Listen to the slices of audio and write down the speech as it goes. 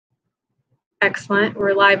Excellent.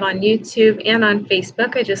 We're live on YouTube and on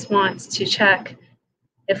Facebook. I just want to check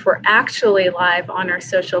if we're actually live on our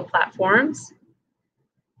social platforms.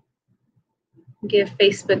 Give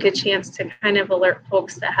Facebook a chance to kind of alert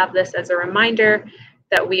folks that have this as a reminder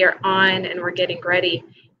that we are on and we're getting ready.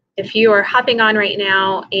 If you are hopping on right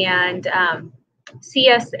now and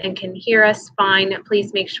see us and can hear us fine,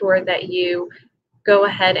 please make sure that you go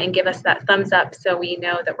ahead and give us that thumbs up so we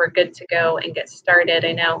know that we're good to go and get started.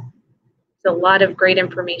 I know there's a lot of great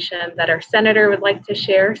information that our senator would like to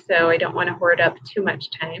share, so I don't want to hoard up too much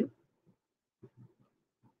time.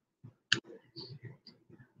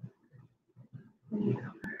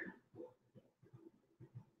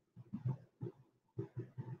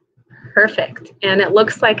 Perfect. And it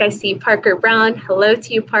looks like I see Parker Brown. Hello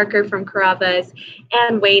to you, Parker from Carrabba's,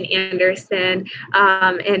 and Wayne Anderson.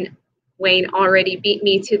 And Wayne already beat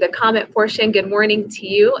me to the comment portion. Good morning to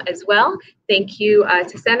you as well. Thank you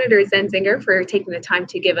to Senator Zenzinger for taking the time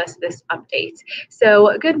to give us this update.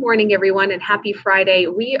 So good morning, everyone, and happy Friday.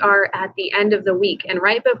 We are at the end of the week and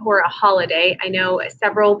right before a holiday. I know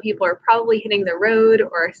several people are probably hitting the road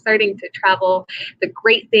or starting to travel. The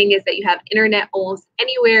great thing is that you have internet almost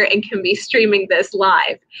anywhere and can be streaming this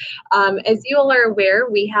live. As you all are aware,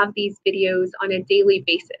 we have these videos on a daily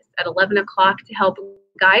basis at 11 o'clock to help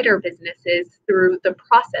guide our businesses through the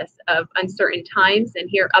process of uncertain times and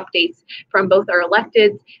hear updates from both our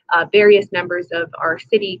electeds, various members of our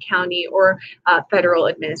city, county, or federal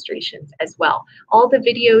administrations as well. All the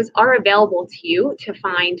videos are available to you to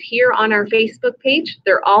find here on our Facebook page.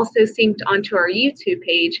 They're also synced onto our YouTube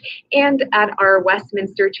page and at our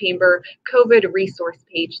Westminster Chamber COVID resource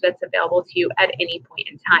page that's available to you at any point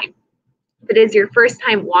in time. If it is your first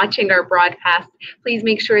time watching our broadcast, please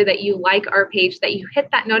make sure that you like our page, that you hit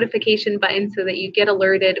that notification button so that you get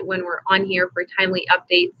alerted when we're on here for timely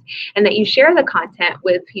updates, and that you share the content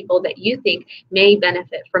with people that you think may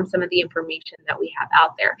benefit from some of the information that we have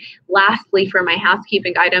out there. Lastly, for my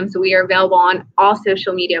housekeeping items, we are available on all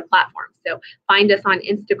social media platforms. So find us on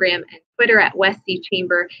Instagram and Twitter at WestC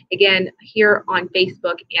Chamber, again, here on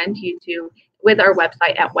Facebook and YouTube with our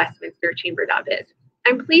website at westminsterchamber.biz.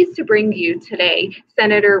 I'm pleased to bring you today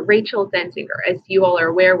Senator Rachel Zenzinger. As you all are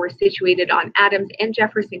aware, we're situated on Adams and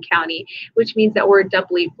Jefferson County, which means that we're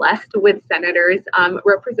doubly blessed with senators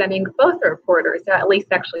representing both our corridors, at least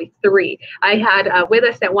actually three. I had with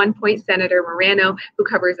us at one point Senator Morano, who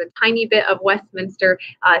covers a tiny bit of Westminster,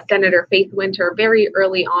 Senator Faith Winter very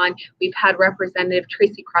early on. We've had Representative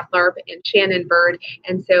Tracy Crotharp and Shannon Byrd.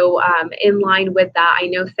 And so in line with that, I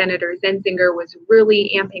know Senator Zenzinger was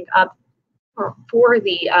really amping up for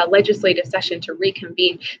the legislative session to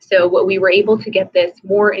reconvene. So we were able to get this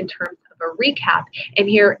more in terms of a recap and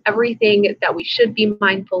hear everything that we should be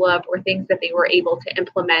mindful of or things that they were able to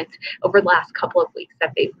implement over the last couple of weeks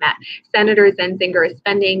that they've met. Senator Zenzinger is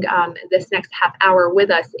spending this next half hour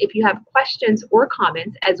with us. If you have questions or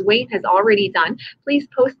comments, as Wayne has already done, please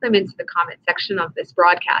post them into the comment section of this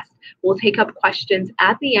broadcast. We'll take up questions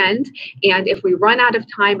at the end, and if we run out of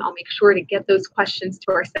time, I'll make sure to get those questions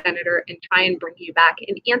to our senator and try and bring you back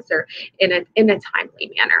an answer in a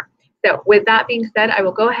timely manner. So with that being said, I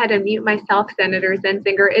will go ahead and mute myself. Senator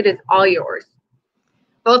Zenzinger, it is all yours.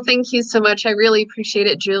 Well, thank you so much. I really appreciate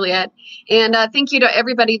it, Juliet. And thank you to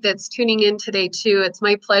everybody that's tuning in today, too. It's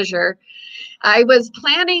my pleasure. I was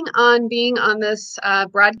planning on being on this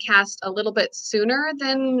broadcast a little bit sooner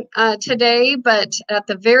than today, but at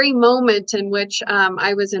the very moment in which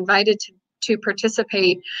I was invited to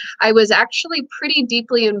participate, I was actually pretty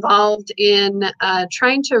deeply involved in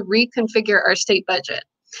trying to reconfigure our state budget.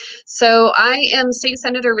 So I am State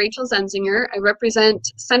Senator Rachel Zenzinger. I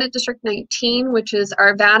represent Senate District 19, which is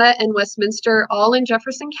Arvada and Westminster, all in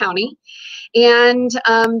Jefferson County. And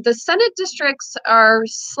the Senate districts are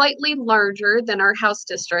slightly larger than our House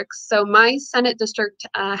districts. So my Senate district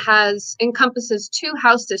encompasses two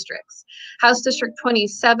House districts. House District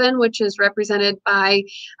 27, which is represented by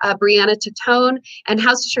Brianna Titone, and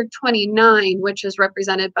House District 29, which is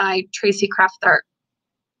represented by Tracy Crotharp.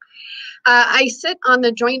 I sit on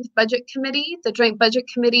the Joint Budget Committee. The Joint Budget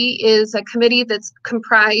Committee is a committee that's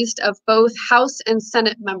comprised of both House and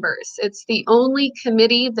Senate members. It's the only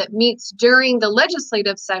committee that meets during the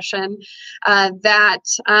legislative session that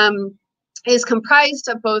is comprised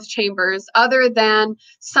of both chambers other than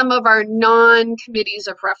some of our non-committees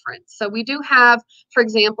of reference. So we do have, for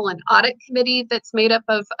example, an audit committee that's made up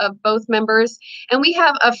of both members, and we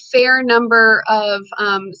have a fair number of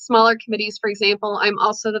smaller committees. For example, I'm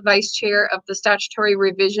also the vice chair of the statutory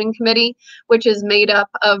revision committee, which is made up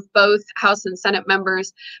of both House and Senate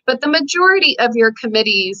members. But the majority of your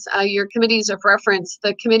committees of reference,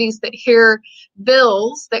 the committees that hear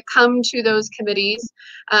bills that come to those committees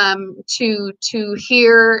to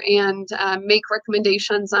hear and make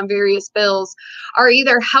recommendations on various bills, are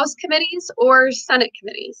either House committees or Senate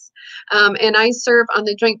committees. And I serve on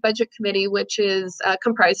the Joint Budget Committee, which is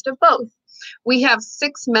comprised of both. We have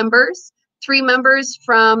 6 members, 3 members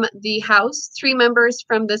from the House, 3 members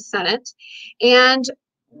from the Senate, and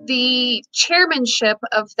the chairmanship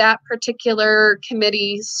of that particular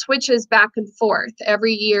committee switches back and forth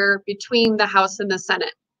every year between the House and the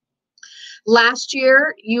Senate. Last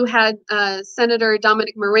year, you had Senator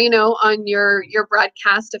Dominic Moreno on your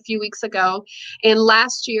broadcast a few weeks ago. And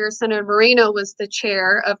last year, Senator Moreno was the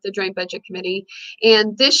chair of the Joint Budget Committee.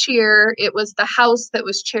 And this year, it was the House that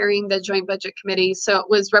was chairing the Joint Budget Committee. So it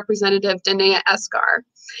was Representative Danae Esgar.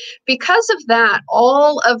 Because of that,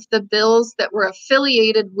 all of the bills that were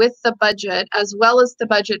affiliated with the budget, as well as the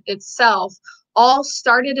budget itself, all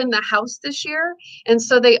started in the House this year. And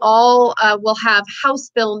so they all will have House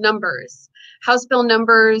bill numbers. House bill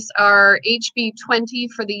numbers are HB 20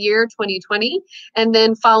 for the year 2020, and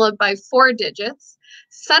then followed by 4 digits.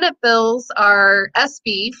 Senate bills are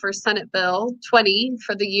SB for Senate Bill 20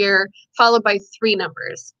 for the year, followed by 3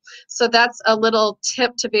 numbers. So that's a little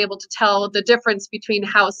tip to be able to tell the difference between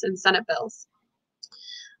House and Senate bills.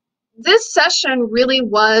 This session really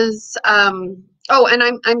was, oh,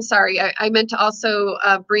 and I'm sorry, I meant to also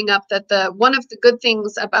bring up that one of the good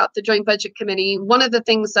things about the Joint Budget Committee, one of the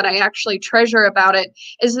things that I actually treasure about it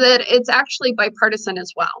is that it's actually bipartisan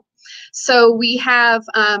as well. So we have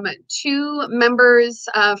 2 members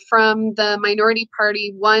from the minority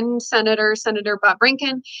party, 1 senator, Senator Bob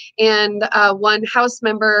Rankin, and 1 House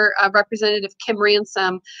member, Representative Kim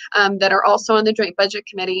Ransom, that are also on the Joint Budget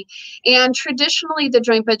Committee. And traditionally, the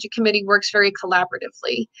Joint Budget Committee works very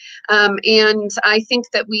collaboratively. And I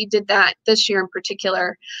think that we did that this year in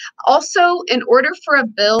particular. Also, in order for a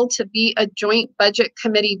bill to be a Joint Budget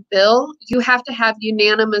Committee bill, you have to have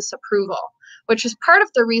unanimous approval, which is part of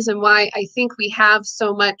the reason why I think we have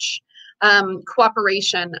so much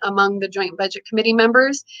cooperation among the Joint Budget Committee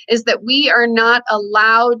members, is that we are not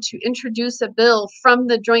allowed to introduce a bill from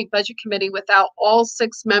the Joint Budget Committee without all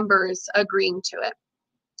 6 members agreeing to it.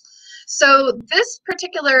 So this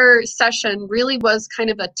particular session really was kind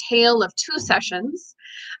of a tale of 2 sessions.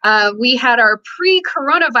 We had our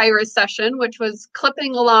pre-coronavirus session, which was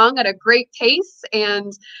clipping along at a great pace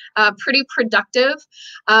and pretty productive.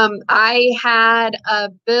 I had a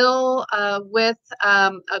bill with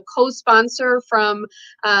a co-sponsor from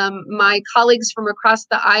my colleagues from across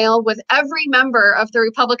the aisle with every member of the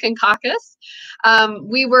Republican caucus.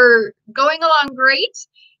 We were going along great.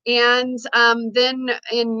 And then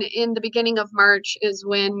in the beginning of March is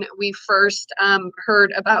when we first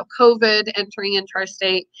heard about COVID entering into our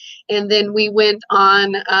state. And then we went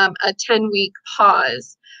on a 10-week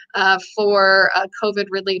pause for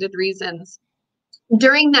COVID-related reasons.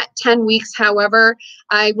 During that 10 weeks, however,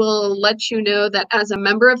 I will let you know that as a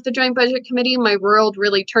member of the Joint Budget Committee, my world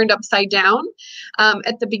really turned upside down.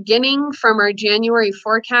 At the beginning, from our January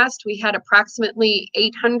forecast, we had approximately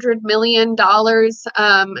 $800 million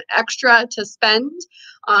extra to spend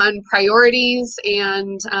on priorities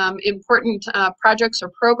and important projects or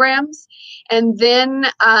programs. And then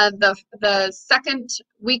the second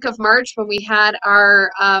week of March, when we had our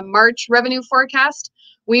March revenue forecast,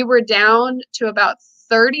 we were down to about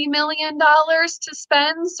 $30 million to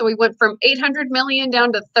spend. So we went from 800 million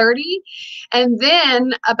down to 30. And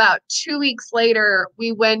then about 2 weeks later,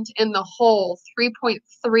 we went in the hole,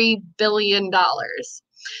 $3.3 billion.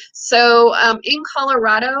 So in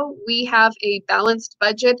Colorado, we have a balanced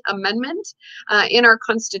budget amendment in our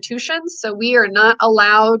Constitution. So we are not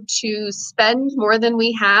allowed to spend more than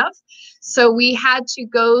we have. So we had to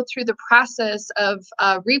go through the process of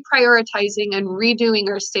reprioritizing and redoing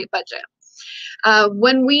our state budget.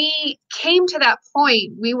 When we came to that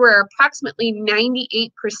point, we were approximately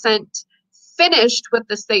 98% finished with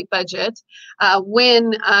the state budget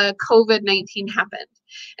when COVID-19 happened.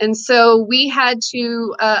 And so we had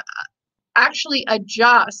to actually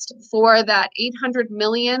adjust for that 800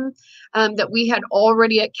 million that we had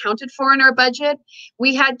already accounted for in our budget.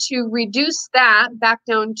 We had to reduce that back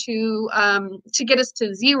down to get us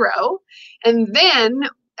to 0. And then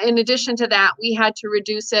in addition to that, we had to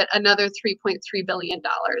reduce it another $3.3 billion.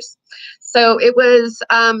 So it was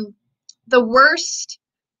the worst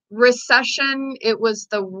recession. It was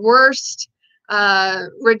the worst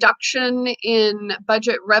reduction in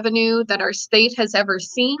budget revenue that our state has ever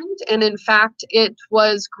seen. And in fact, it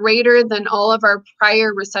was greater than all of our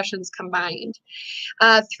prior recessions combined.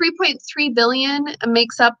 3.3 billion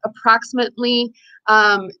makes up approximately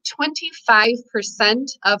 25%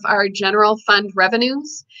 of our general fund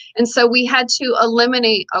revenues. And so we had to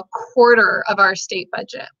eliminate a quarter of our state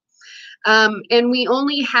budget. And we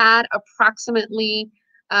only had approximately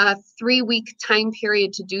a 3-week time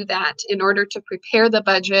period to do that in order to prepare the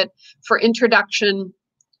budget for introduction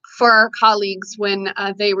for our colleagues when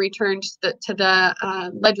they returned to the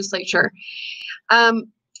legislature.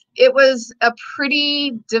 It was a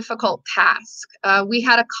pretty difficult task. We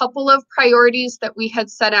had a couple of priorities that we had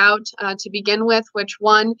set out to begin with, which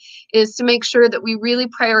one is to make sure that we really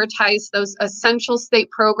prioritize those essential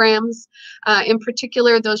state programs, in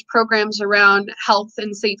particular those programs around health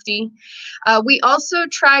and safety. We also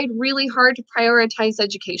tried really hard to prioritize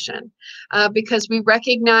education because we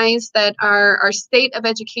recognize that our state of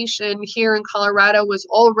education here in Colorado was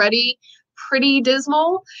already pretty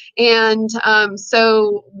dismal. And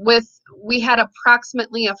so we had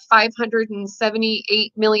approximately a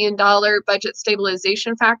 $578 million budget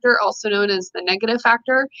stabilization factor, also known as the negative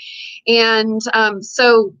factor. And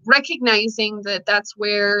so recognizing that that's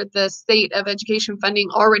where the state of education funding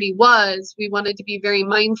already was, we wanted to be very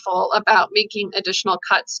mindful about making additional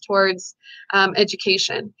cuts towards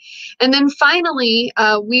education. And then finally,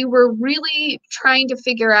 we were really trying to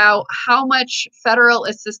figure out how much federal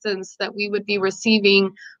assistance that we would be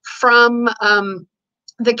receiving from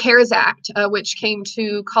the CARES Act, which came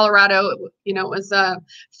to Colorado. You know, it was a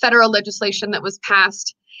federal legislation that was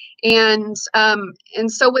passed. And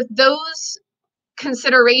so with those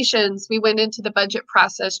considerations, we went into the budget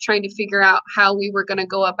process trying to figure out how we were going to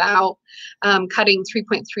go about cutting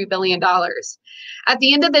 $3.3 billion. At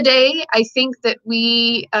the end of the day, I think that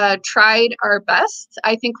we tried our best.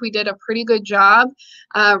 I think we did a pretty good job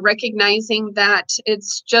recognizing that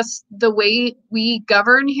it's just the way we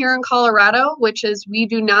govern here in Colorado, which is we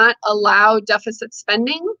do not allow deficit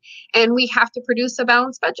spending and we have to produce a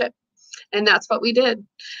balanced budget. And that's what we did.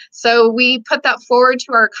 So we put that forward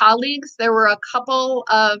to our colleagues. There were a couple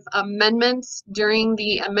of amendments during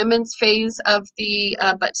the amendments phase of the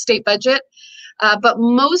state budget, but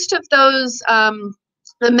most of those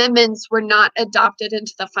amendments were not adopted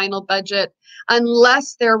into the final budget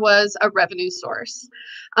unless there was a revenue source.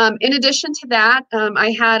 In addition to that,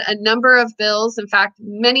 I had a number of bills. In fact,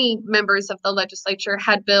 many members of the legislature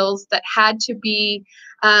had bills that had to be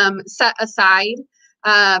set aside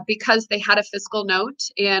because they had a fiscal note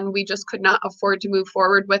and we just could not afford to move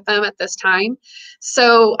forward with them at this time.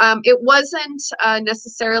 So it wasn't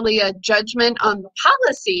necessarily a judgment on the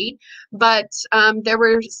policy, but there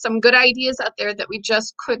were some good ideas out there that we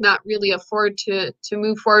just could not really afford to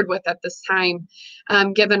move forward with at this time,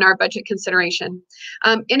 given our budget consideration.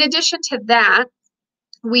 In addition to that,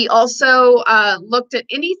 we also looked at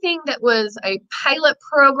anything that was a pilot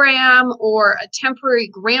program or a temporary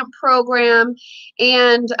grant program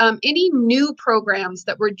and any new programs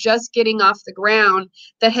that were just getting off the ground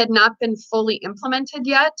that had not been fully implemented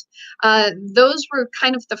yet. Those were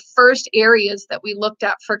kind of the first areas that we looked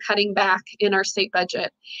at for cutting back in our state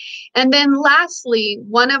budget. And then lastly,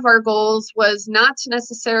 one of our goals was not to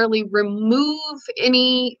necessarily remove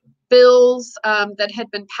any bills that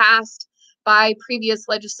had been passed by previous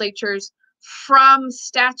legislatures from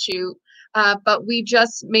statute, but we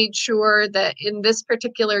just made sure that in this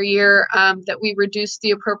particular year that we reduced the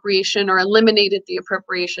appropriation or eliminated the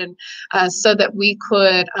appropriation so that we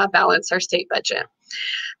could balance our state budget.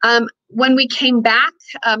 When we came back,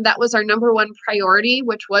 that was our number one priority,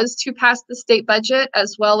 which was to pass the state budget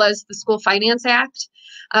as well as the School Finance Act.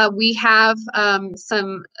 We have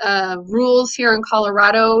some rules here in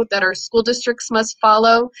Colorado that our school districts must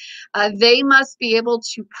follow. They must be able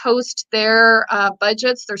to post their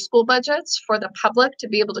budgets, their school budgets, for the public to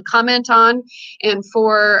be able to comment on and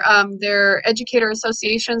for their educator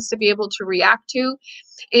associations to be able to react to.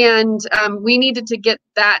 And we needed to get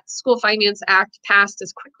that School Finance Act passed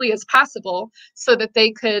as quickly as possible so that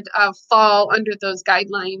they could fall under those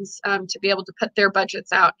guidelines to be able to put their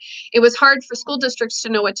budgets out. It was hard for school districts to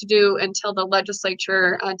know what to do until the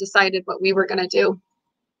legislature decided what we were going to do.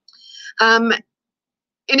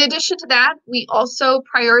 In addition to that, we also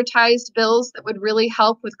prioritized bills that would really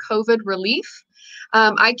help with COVID relief.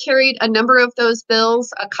 I carried a number of those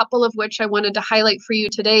bills, a couple of which I wanted to highlight for you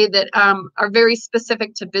today that are very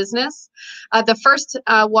specific to business. The first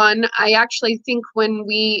one, I actually think when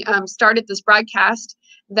we started this broadcast,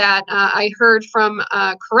 that I heard from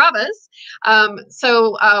Carrabba's.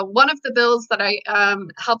 So one of the bills that I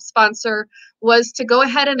helped sponsor was to go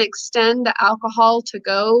ahead and extend the alcohol to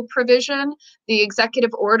go provision, the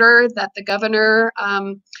executive order that the governor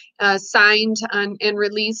signed and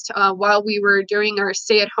released while we were doing our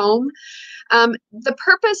stay at home. The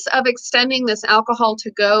purpose of extending this alcohol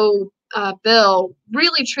to go bill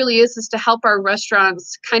really truly is to help our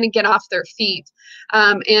restaurants kind of get off their feet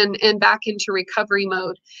and back into recovery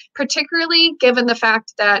mode, particularly given the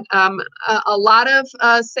fact that a lot of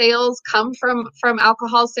sales come from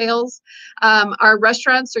alcohol sales. Our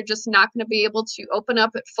restaurants are just not going to be able to open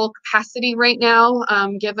up at full capacity right now,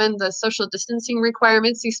 given the social distancing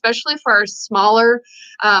requirements, especially for our smaller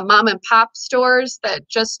mom and pop stores that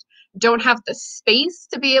just don't have the space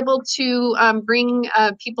to be able to bring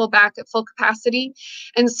people back at full capacity.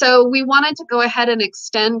 And so we wanted to go ahead and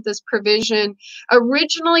extend this provision.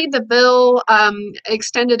 Originally, the bill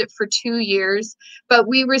extended it for 2 years, but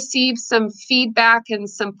we received some feedback and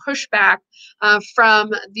some pushback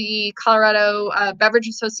from the Colorado Beverage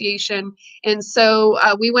Association. And so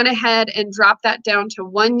we went ahead and dropped that down to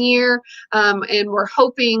 1 year. And we're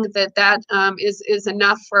hoping that that is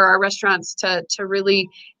enough for our restaurants to really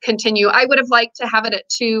continue. I would have liked to have it at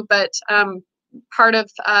 2, but part of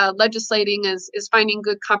legislating is finding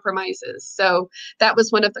good compromises. So that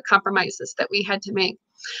was one of the compromises that we had to make.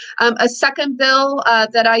 A second bill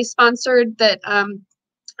that I sponsored that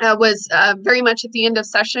was very much at the end of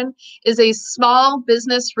session is a small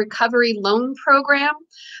business recovery loan program.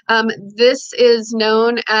 This is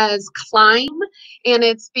known as CLIMB, and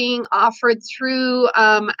it's being offered through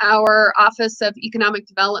our Office of Economic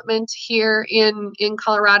Development here in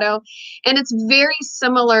Colorado. And it's very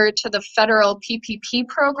similar to the federal PPP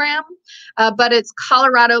program, but it's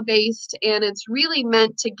Colorado based, and it's really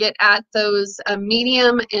meant to get at those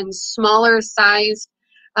medium and smaller sized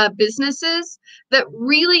businesses that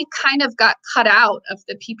really kind of got cut out of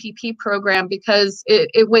the PPP program because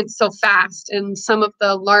it went so fast, and some of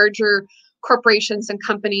the larger corporations and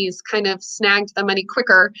companies kind of snagged the money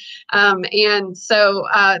quicker. And so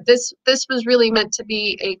this was really meant to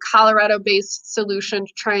be a Colorado-based solution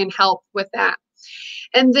to try and help with that.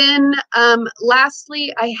 And then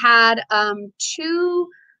lastly, I had 2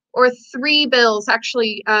 or 3 bills,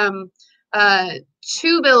 actually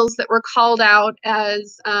 2 bills that were called out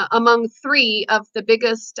as among 3 of the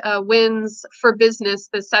biggest wins for business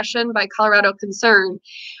this session by Colorado Concern.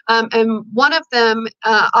 And one of them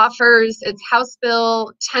offers, it's House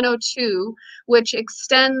Bill 1002, which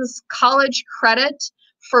extends college credit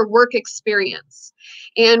for work experience.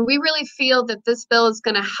 And we really feel that this bill is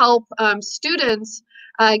going to help students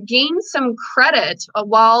gain some credit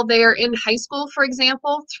while they're in high school, for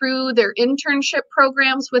example, through their internship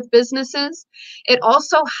programs with businesses. It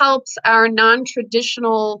also helps our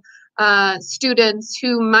non-traditional students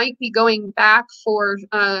who might be going back for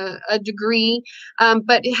a degree,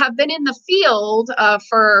 but have been in the field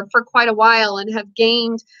for quite a while and have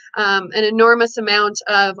gained an enormous amount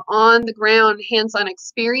of on-the-ground hands-on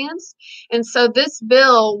experience. And so this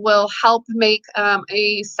bill will help make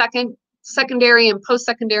a secondary and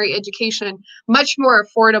post-secondary education much more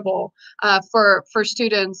affordable for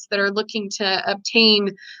students that are looking to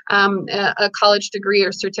obtain a college degree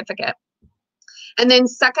or certificate. And then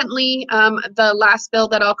secondly, the last bill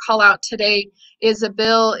that I'll call out today is a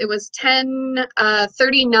bill, it was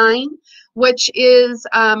 1039, which is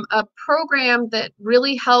a program that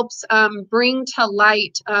really helps bring to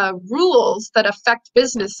light rules that affect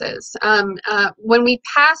businesses. When we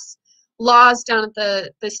pass laws down at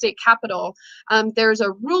the state capitol, there's a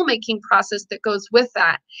rulemaking process that goes with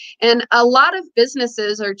that. And a lot of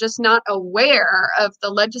businesses are just not aware of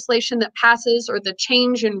the legislation that passes or the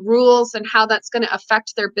change in rules and how that's going to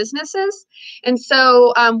affect their businesses. And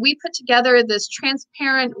so we put together this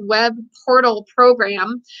transparent web portal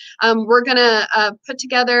program. We're going to put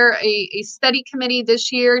together a study committee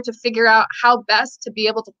this year to figure out how best to be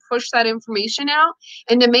able to push that information out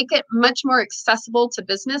and to make it much more accessible to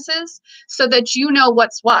businesses, so that you know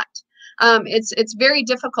what's what. It's very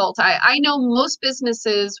difficult. I know most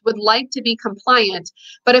businesses would like to be compliant,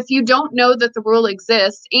 but if you don't know that the rule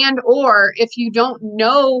exists, and or if you don't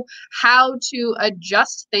know how to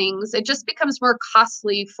adjust things, it just becomes more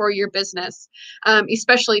costly for your business,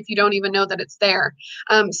 especially if you don't even know that it's there.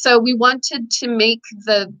 So we wanted to make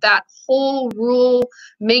that whole rule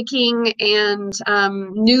making and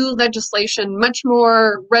new legislation much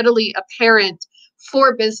more readily apparent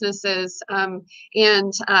for businesses.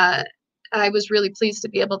 And I was really pleased to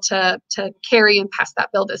be able to carry and pass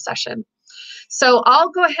that bill this session. So I'll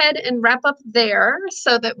go ahead and wrap up there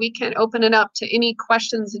so that we can open it up to any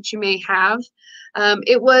questions that you may have.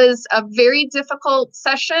 It was a very difficult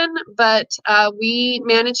session, but we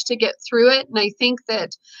managed to get through it. And I think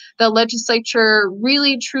that the legislature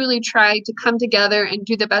really, truly tried to come together and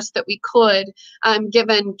do the best that we could,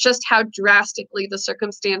 given just how drastically the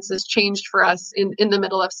circumstances changed for us in the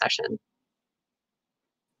middle of session.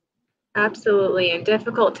 Absolutely, and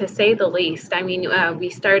difficult to say the least. I mean, we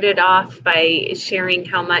started off by sharing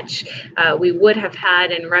how much we would have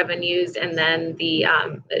had in revenues, and then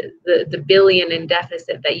the billion in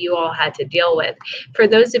deficit that you all had to deal with. For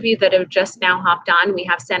those of you that have just now hopped on, we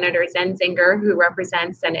have Senator Zenzinger, who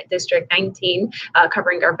represents Senate District 19,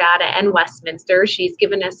 covering Arvada and Westminster. She's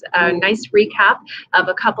given us a nice recap of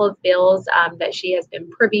a couple of bills that she has been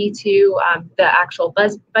privy to, the actual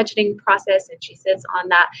budgeting process, and she sits on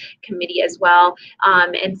that committee as well,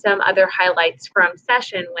 and some other highlights from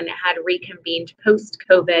session when it had reconvened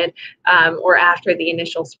post-COVID or after the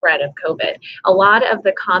initial spread of COVID. A lot of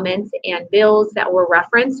the comments and bills that were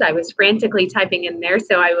referenced, I was frantically typing in there,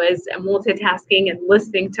 so I was multitasking and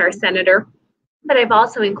listening to our senator. But I've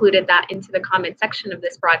also included that into the comment section of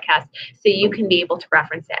this broadcast so you can be able to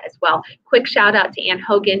reference it as well. Quick shout out to Ann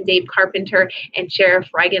Hogan, Dave Carpenter, and Sheriff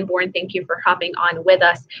Reigenborn. Thank you for hopping on with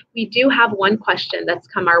us. We do have one question that's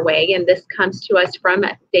come our way, and this comes to us from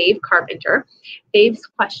Dave Carpenter. Dave's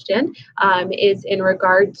question is in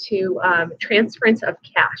regard to transference of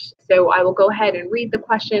cash. So I will go ahead and read the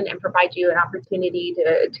question and provide you an opportunity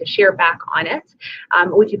to share back on it.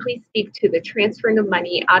 Would you please speak to the transferring of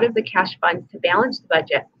money out of the cash funds to balance the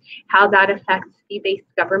budget, how that affects fee-based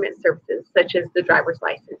government services such as the Driver's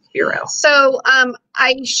License Bureau? So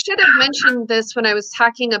I should have mentioned this when I was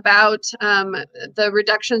talking about the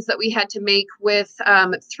reductions that we had to make with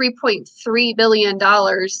 $3.3 billion.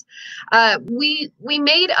 We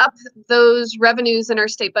made up those revenues in our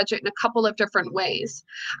state budget in a couple of different ways.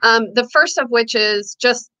 The first of which is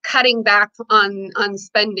just cutting back on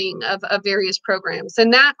spending of various programs.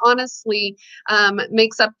 And that honestly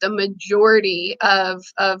makes up the majority of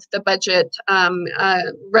the budget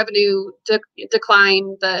revenue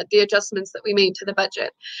decline, the adjustments that we made to the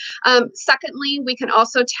budget. Secondly, we can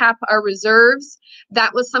also tap our reserves.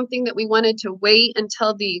 That was something that we wanted to wait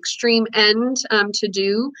until the extreme end to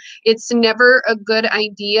do. It's never a good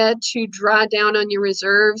idea to draw down on your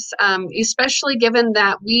reserves, especially given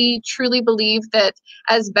that we truly believe that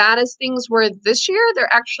as bad as things were this year,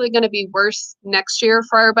 they're actually going to be worse next year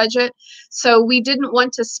for our budget. So we didn't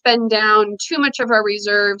want to spend down too much of our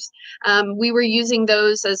reserves. We were using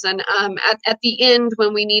those as an at the end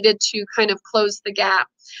when we needed to kind of close the gap.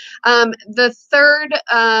 The third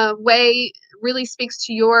way really speaks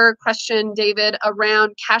to your question, David,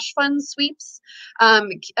 around cash fund sweeps,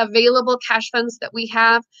 available cash funds that we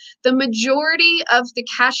have. The majority of the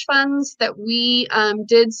cash funds that we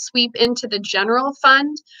did sweep into the general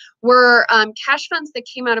fund were cash funds that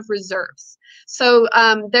came out of reserves. So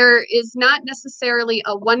there is not necessarily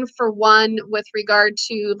a one-for-one with regard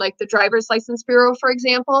to like the Driver's License Bureau, for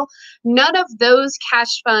example. None of those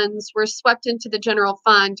cash funds were swept into the general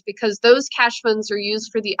fund because those cash funds are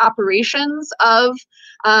used for the operations of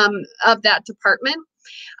that department.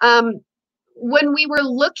 When we were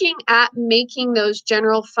looking at making those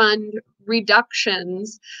general fund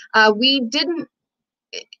reductions, we didn't,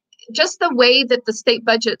 just the way that the state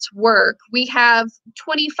budgets work, we have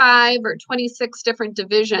 25 or 26 different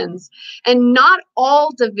divisions, and not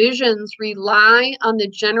all divisions rely on the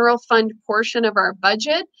general fund portion of our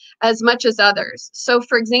budget as much as others. So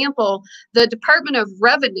for example, the Department of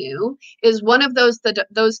Revenue is one of those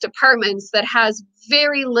departments that has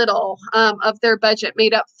very little of their budget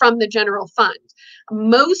made up from the general fund.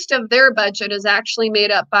 Most of their budget is actually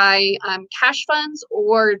made up by cash funds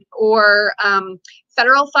or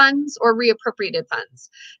federal funds or reappropriated funds,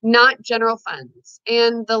 not general funds.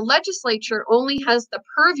 And the legislature only has the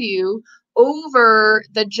purview over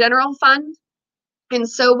the general fund. And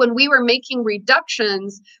so when we were making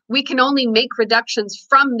reductions, we can only make reductions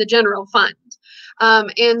from the general fund.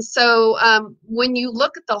 And so when you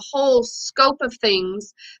look at the whole scope of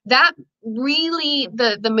things, that really,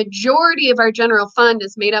 the majority of our general fund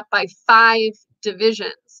is made up by 5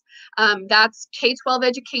 divisions. That's K-12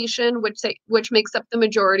 education, which makes up the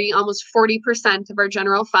majority, almost 40% of our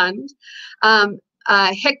general fund.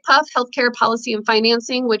 HCPF, healthcare policy and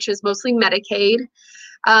financing, which is mostly Medicaid.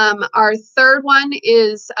 Our third one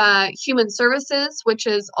is human services, which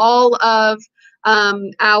is all of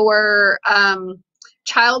our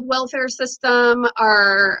child welfare system,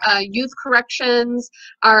 our youth corrections,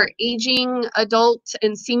 our aging adult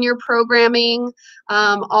and senior programming,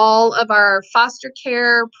 all of our foster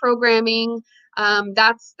care programming.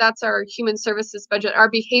 That's our human services budget.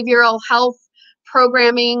 Our behavioral health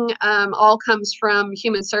programming all comes from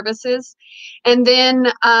human services. And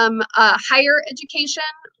then higher education,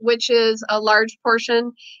 which is a large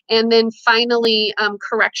portion. And then finally,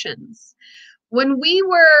 corrections. When we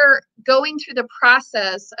were going through the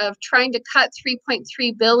process of trying to cut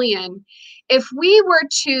 3.3 billion, if we were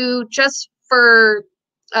to, just for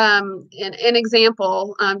an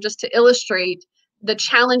example, just to illustrate the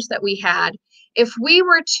challenge that we had, if we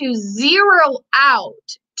were to zero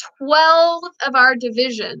out 12 of our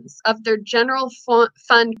divisions of their general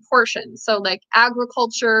fund portion, so like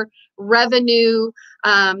agriculture, revenue,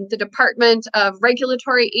 the Department of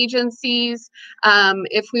Regulatory Agencies,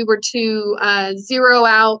 if we were to zero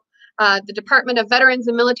out the Department of Veterans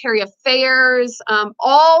and Military Affairs,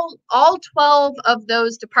 all 12 of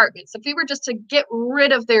those departments, if we were just to get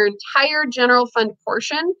rid of their entire general fund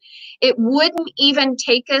portion, it wouldn't even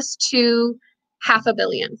take us to $500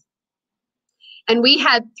 million. And we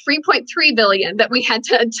had 3.3 billion that we had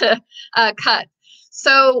to cut.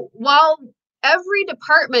 So while every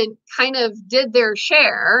department kind of did their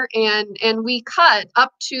share, and we cut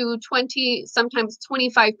up to 20, sometimes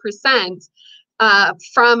 25%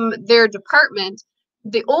 from their department,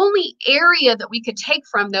 the only area that we could take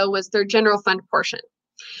from, though, was their general fund portion.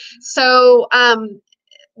 So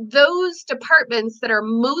those departments that are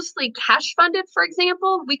mostly cash funded, for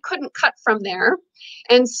example, we couldn't cut from there.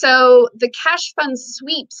 And so the cash fund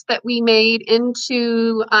sweeps that we made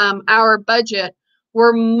into our budget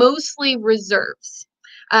were mostly reserves.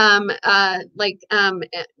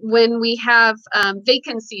 When we have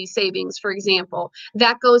vacancy savings, for example,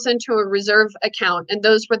 that goes into a reserve account, and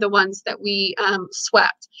those were the ones that we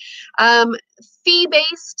swept.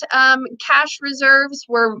 Fee-based cash reserves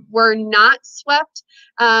were not swept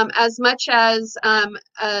as much as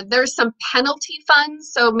there's some penalty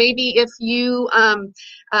funds. So maybe if you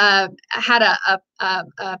had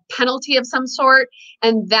a penalty of some sort,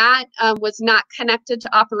 and that was not connected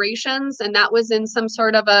to operations, and that was in some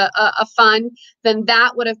sort of a fund, then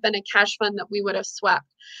that would have been a cash fund that we would have swept.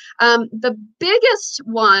 The biggest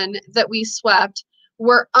one that we swept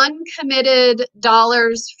were uncommitted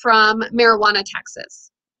dollars from marijuana taxes.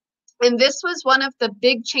 And this was one of the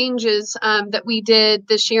big changes that we did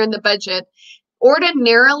this year in the budget.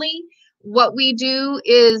 Ordinarily, what we do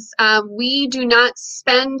is we do not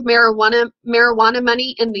spend marijuana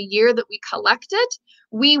money in the year that we collect it.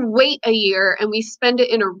 We wait a year and we spend it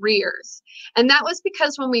in arrears. And that was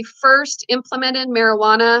because when we first implemented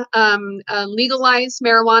marijuana, legalized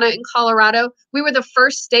marijuana in Colorado, we were the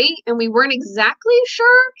first state, and we weren't exactly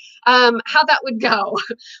sure how that would go.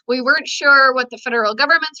 We weren't sure what the federal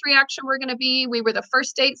government's reaction were going to be. We were the first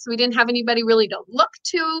state, so we didn't have anybody really to look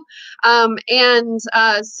to.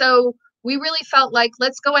 So we really felt like,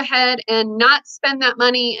 let's go ahead and not spend that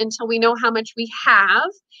money until we know how much we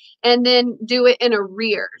have, and then do it in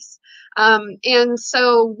arrears. And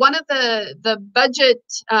so one of the budget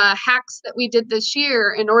hacks that we did this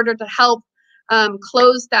year in order to help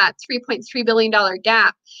close that $3.3 billion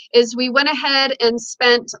gap is we went ahead and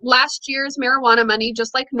spent last year's marijuana money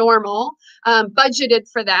just like normal, budgeted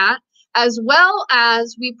for that, as well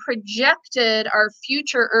as we projected our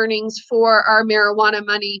future earnings for our marijuana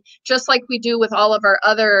money, just like we do with all of our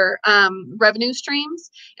other revenue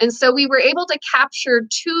streams. And so we were able to capture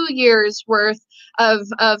 2 years worth of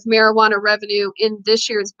marijuana revenue in this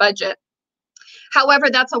year's budget. However,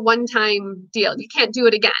 that's a one-time deal. You can't do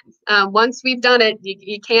it again. Once we've done it,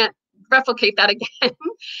 you can't replicate that again.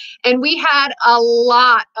 And we had a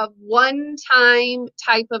lot of one-time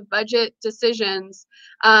type of budget decisions.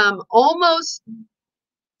 I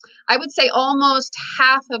would say almost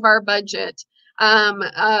half of our budget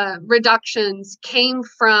reductions came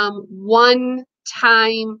from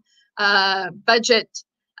one-time budget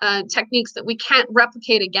techniques that we can't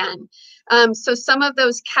replicate again. So some of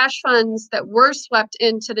those cash funds that were swept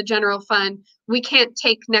into the general fund, we can't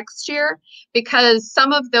take next year because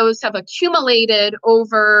some of those have accumulated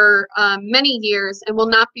over many years and will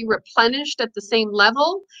not be replenished at the same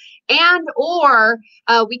level. And or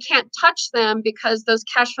we can't touch them because those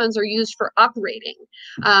cash funds are used for operating.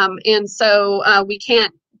 And so we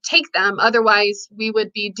can't take them. Otherwise, we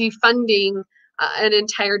would be defunding an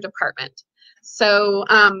entire department. So,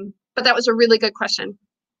 but that was a really good question.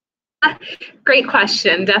 Great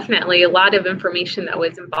question. Definitely a lot of information that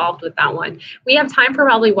was involved with that one. We have time for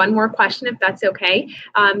probably one more question, if that's okay.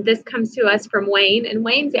 This comes to us from Wayne, and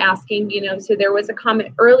Wayne's asking, so there was a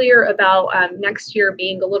comment earlier about next year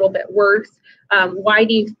being a little bit worse. Why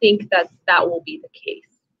do you think that will be the case?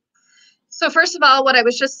 So first of all, what I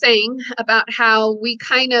was just saying about how we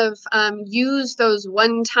kind of use those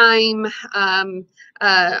one-time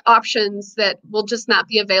options that will just not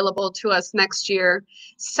be available to us next year.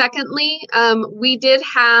 Secondly, we did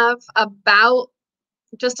have about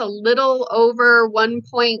just a little over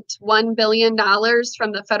 $1.1 billion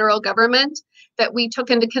from the federal government that we took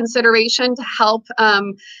into consideration to help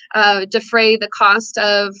defray the cost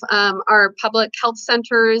of our public health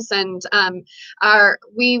centers, and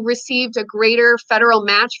we received a greater federal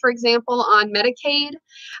match, for example, on Medicaid,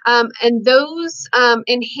 and those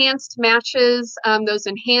enhanced matches, those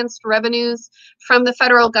enhanced revenues from the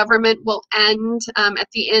federal government will end at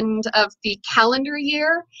the end of the calendar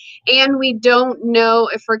year, and we don't know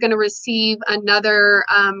if we're going to receive another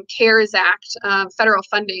CARES Act federal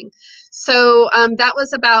funding. So that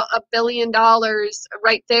was about $1 billion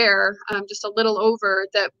right there, just a little over,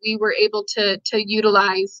 that we were able to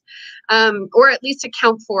utilize, or at least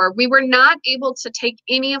account for. We were not able to take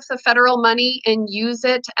any of the federal money and use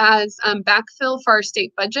it as backfill for our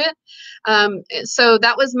state budget. So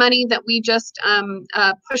that was money that we just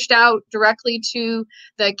pushed out directly to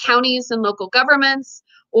the counties and local governments,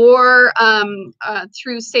 or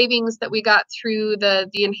through savings that we got through the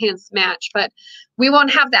enhanced match. But we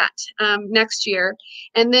won't have that next year.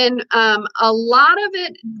 And then a lot of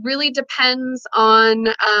it really depends on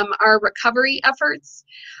our recovery efforts.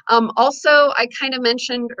 Also, I kind of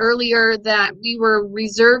mentioned earlier that we were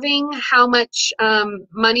reserving how much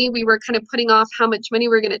money we were kind of putting off, how much money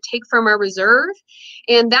we're going to take from our reserve.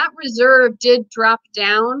 And that reserve did drop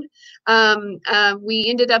down. We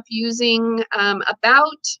ended up using about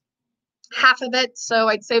half of it. So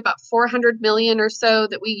I'd say about 400 million or so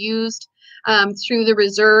that we used through the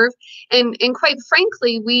reserve. And quite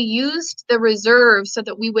frankly, we used the reserve so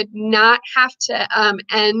that we would not have to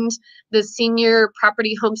end the senior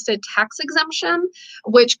property homestead tax exemption,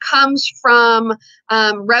 which comes from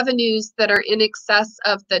revenues that are in excess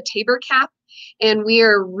of the Tabor cap. And we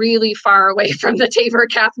are really far away from the Tabor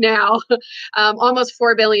cap now, almost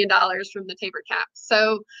 $4 billion from the Tabor cap.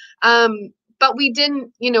 So, but we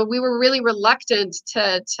didn't, we were really reluctant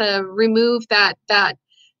to remove that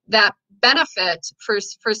benefit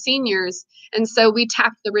for seniors, and so we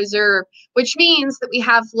tapped the reserve, which means that we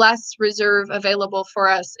have less reserve available for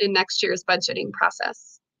us in next year's budgeting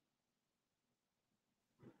process.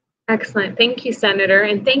 Excellent. Thank you, Senator.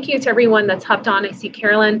 And thank you to everyone that's hopped on. I see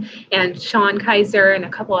Carolyn and Sean Kaiser and a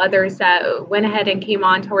couple others that went ahead and came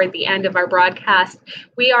on toward the end of our broadcast.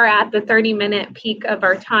 We are at the 30-minute peak of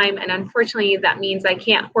our time, and unfortunately, that means I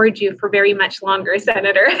can't hoard you for very much longer,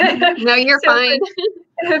 Senator. No, you're fine.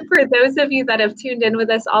 For those of you that have tuned in with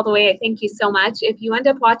us all the way, I thank you so much. If you end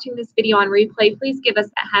up watching this video on replay, please give us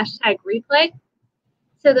a hashtag replay,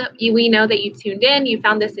 so that we know that you tuned in, you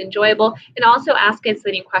found this enjoyable, and also ask us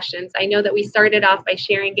any questions. I know that we started off by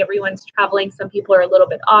sharing everyone's traveling. Some people are a little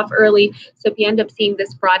bit off early. So if you end up seeing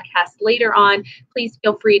this broadcast later on, please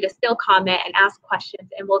feel free to still comment and ask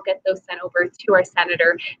questions, and we'll get those sent over to our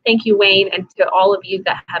senator. Thank you, Wayne, and to all of you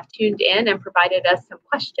that have tuned in and provided us some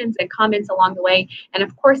questions and comments along the way. And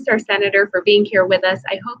of course, our senator, for being here with us.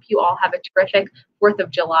 I hope you all have a terrific 4th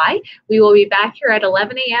of July. We will be back here at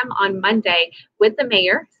 11 a.m. on Monday with the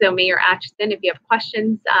mayor. So Mayor Atchison, if you have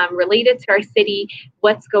questions related to our city,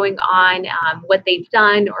 what's going on, what they've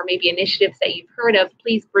done, or maybe initiatives that you've heard of,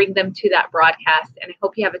 please bring them to that broadcast. And I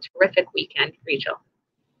hope you have a terrific weekend, Rachel.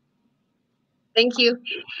 Thank you.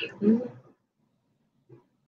 Mm-hmm.